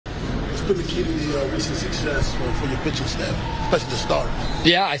What's been the key to the recent success for your pitching staff, especially the starters?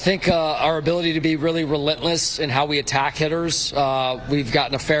 Yeah, I think our ability to be really relentless in how we attack hitters. We've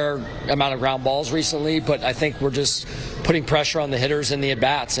gotten a fair amount of ground balls recently, but I think we're just putting pressure on the hitters and the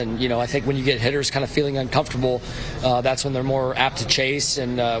at-bats. And, I think when you get hitters kind of feeling uncomfortable, that's when they're more apt to chase,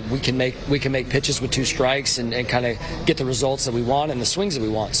 and we can make pitches with 2 strikes and kind of get the results that we want and the swings that we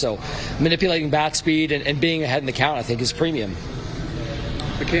want. So manipulating bat speed and being ahead in the count, I think, is premium.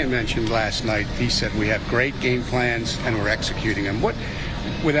 McCann mentioned last night, he said we have great game plans and we're executing them.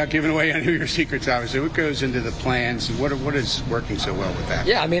 Without giving away any of your secrets, obviously, what goes into the plans and what is working so well with that?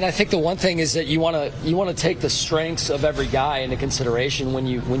 Yeah, I think the one thing is that you want to take the strengths of every guy into consideration when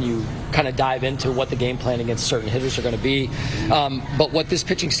you kind of dive into what the game plan against certain hitters are going to be. But what this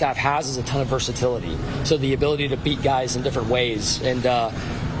pitching staff has is a ton of versatility. So the ability to beat guys in different ways and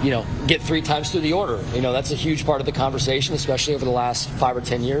get 3 times through the order. That's a huge part of the conversation, especially over the last 5 or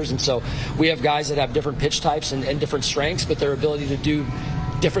 10 years. And so we have guys that have different pitch types and different strengths, but their ability to do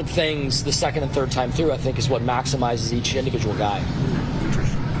different things the second and third time through, I think, is what maximizes each individual guy.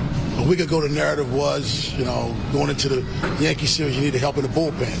 A week ago, the narrative was, going into the Yankee series, you need help in the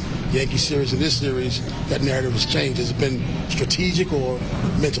bullpen. Yankee series and this series, that narrative has changed. Has it been strategic or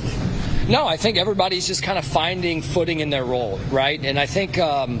mentally? No, I think everybody's just kind of finding footing in their role, right? And I think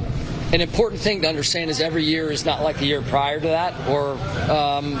an important thing to understand is every year is not like the year prior to that or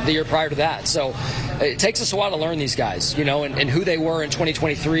the year prior to that. So it takes us a while to learn these guys, and who they were in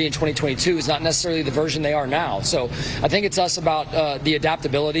 2023 and 2022 is not necessarily the version they are now. So I think it's us about the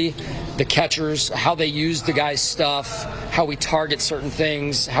adaptability, the catchers, how they use the guys' stuff, how we target certain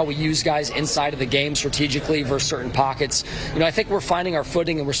things, how we use guys inside of the game strategically versus certain pockets. I think we're finding our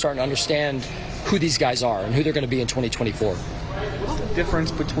footing and we're starting to understand who these guys are and who they're going to be in 2024. What's the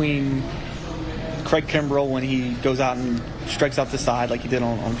difference between Craig Kimbrell when he goes out and strikes out the side like he did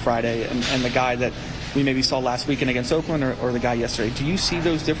on Friday and the guy that we maybe saw last weekend against Oakland or the guy yesterday? Do you see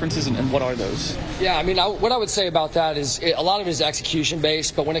those differences and what are those? Yeah, what I would say about that is a lot of it is execution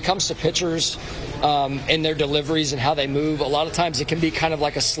based, but when it comes to pitchers and their deliveries and how they move, a lot of times it can be kind of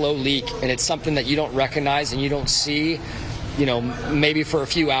like a slow leak, and it's something that you don't recognize and you don't see maybe for a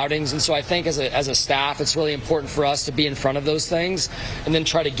few outings. And so I think as a staff, it's really important for us to be in front of those things and then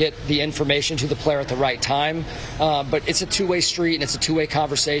try to get the information to the player at the right time. But it's a two-way street and it's a two-way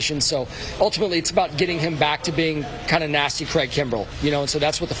conversation. So ultimately it's about getting him back to being kind of nasty Craig Kimbrell, and so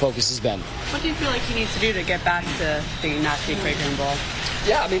that's what the focus has been. What do you feel like he needs to do to get back to being nasty Craig Kimbrell?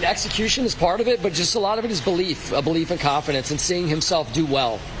 Yeah, execution is part of it, but just a lot of it is belief and confidence and seeing himself do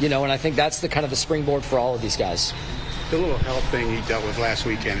well, and I think that's the kind of the springboard for all of these guys. The little health thing he dealt with last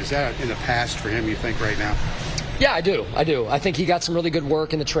weekend, is that in the past for him, you think, right now? Yeah, I do. I think he got some really good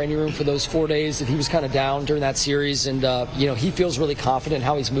work in the training room for those 4 days that he was kind of down during that series. And, he feels really confident in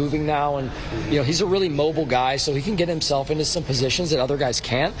how he's moving now. And, he's a really mobile guy, so he can get himself into some positions that other guys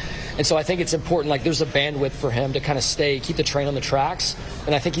can't. And so I think it's important, there's a bandwidth for him to kind of keep the train on the tracks.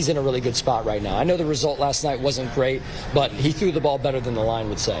 And I think he's in a really good spot right now. I know the result last night wasn't great, but he threw the ball better than the line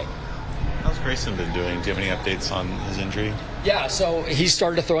would say. How's Grayson been doing? Do you have any updates on his injury? Yeah, so he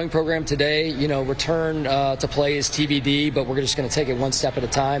started a throwing program today. Return to play is TBD, but we're just going to take it one step at a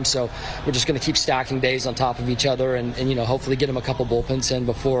time. So we're just going to keep stacking days on top of each other and hopefully get him a couple bullpens in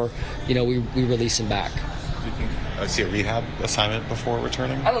before, we release him back. Do you think I see a rehab assignment before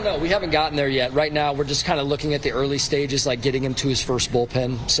returning? I don't know. We haven't gotten there yet. Right now, we're just kind of looking at the early stages, like getting him to his first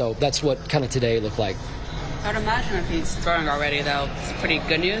bullpen. So that's what kind of today looked like. I would imagine if he's throwing already, though, it's pretty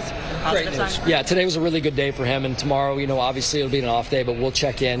good news. Great news. Yeah, today was a really good day for him, and tomorrow, obviously it'll be an off day, but we'll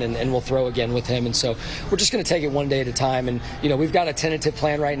check in and we'll throw again with him. And so we're just going to take it one day at a time. And, we've got a tentative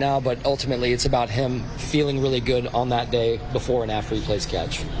plan right now, but ultimately it's about him feeling really good on that day before and after he plays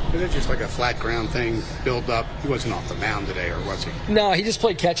catch. Is it just like a flat ground thing, build up? He wasn't off the mound today, or was he? No, he just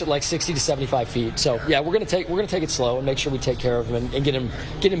played catch at 60 to 75 feet. So yeah, we're gonna take it slow and make sure we take care of him and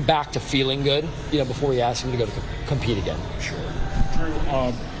get him back to feeling good, before we ask him to go to compete again. Sure.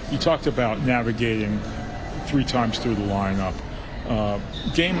 You talked about navigating 3 times through the lineup.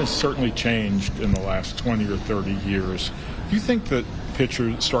 Game has certainly changed in the last 20 or 30 years. Do you think that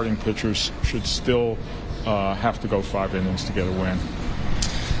starting pitchers should still have to go 5 innings to get a win?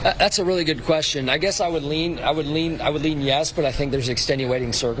 That's a really good question. I guess I would lean yes, but I think there's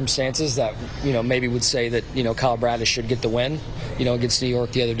extenuating circumstances that maybe would say that Kyle Bradish should get the win against New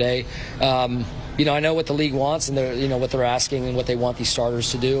York the other day. I know what the league wants and they're what they're asking and what they want these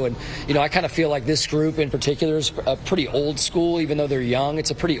starters to do. And I kind of feel like this group in particular is a pretty old school, even though they're young.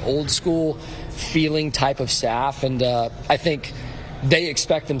 It's a pretty old school feeling type of staff, and I think they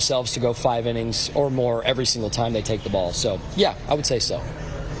expect themselves to go 5 innings or more every single time they take the ball. So yeah, I would say so.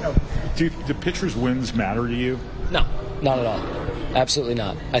 Do the pitchers' wins matter to you? No, not at all. Absolutely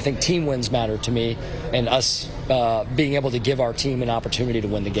not. I think team wins matter to me, and us being able to give our team an opportunity to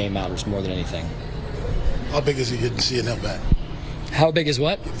win the game matters more than anything. How big is he getting CNL back? How big is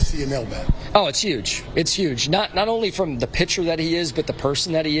what? CNL back. Oh, it's huge. It's huge. Not only from the pitcher that he is, but the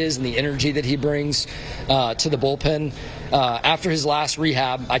person that he is and the energy that he brings to the bullpen. After his last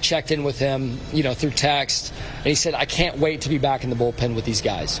rehab, I checked in with him, through text, and he said, "I can't wait to be back in the bullpen with these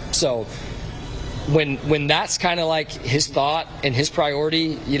guys." So when that's kind of like his thought and his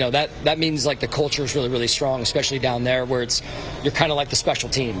priority, that means like the culture is really, really strong, especially down there where you're kind of like the special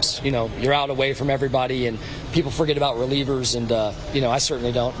teams. You're out away from everybody, and people forget about relievers, and I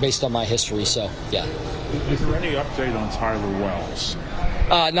certainly don't, based on my history. So yeah. Is there any update on Tyler Wells?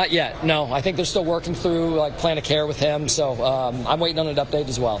 Not yet. No, I think they're still working through plan of care with him. So I'm waiting on an update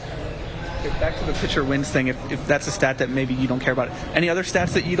as well. Back to the pitcher wins thing, if that's a stat that maybe you don't care about. Any other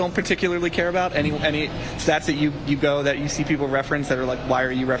stats that you don't particularly care about? Any stats that you see people reference that are like, why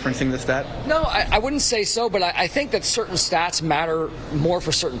are you referencing this stat? No, I wouldn't say so, but I think that certain stats matter more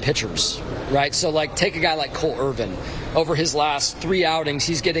for certain pitchers, right? So take a guy like Cole Irvin. Over his last 3 outings,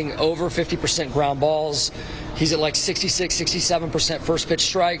 he's getting over 50% ground balls. He's at 66, 67% first pitch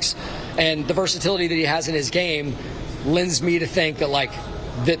strikes. And the versatility that he has in his game lends me to think that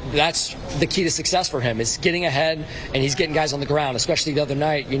that's the key to success for him, is getting ahead, and he's getting guys on the ground, especially the other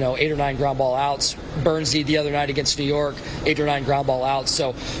night, 8 or 9 ground ball outs. Burnsy the other night against New York, 8 or 9 ground ball outs.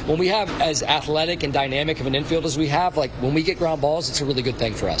 So when we have as athletic and dynamic of an infield as we have, when we get ground balls, it's a really good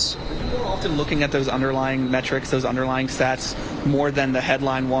thing for us. We're often looking at those underlying metrics, those underlying stats, more than the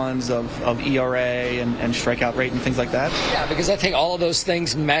headline ones of ERA and strikeout rate and things like that. Yeah, because I think all of those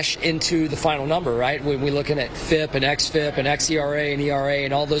things mesh into the final number, right? When we're looking at FIP and XFIP and XERA and ERA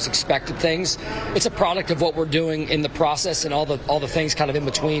and all those expected things, it's a product of what we're doing in the process and all the things kind of in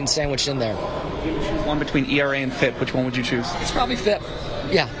between, sandwiched in there. If you would choose one between ERA and FIP, which one would you choose? It's probably FIP.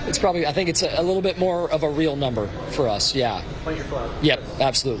 Yeah, I think it's a little bit more of a real number for us, yeah. Play your flag. Yep,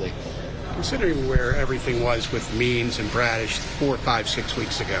 absolutely. Considering where everything was with Means and Bradish 4, 5, 6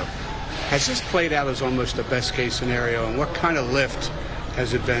 weeks ago, has this played out as almost a best-case scenario, and what kind of lift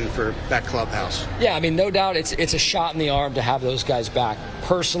has it been for that clubhouse? Yeah, no doubt it's a shot in the arm to have those guys back,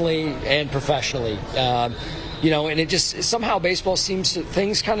 personally and professionally. And it just, somehow baseball seems to,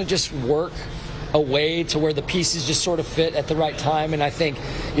 things kind of just work a way to where the pieces just sort of fit at the right time. And I think,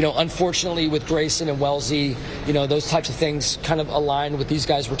 unfortunately with Grayson and Wellesley, those types of things kind of align with these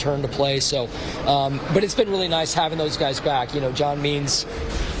guys' return to play. So, but it's been really nice having those guys back. John Means,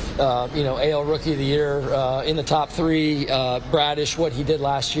 AL Rookie of the Year in the top 3. Bradish, what he did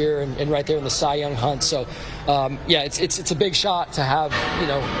last year, and right there in the Cy Young hunt. So, it's a big shot to have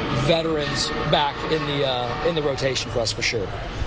veterans back in the rotation for us for sure.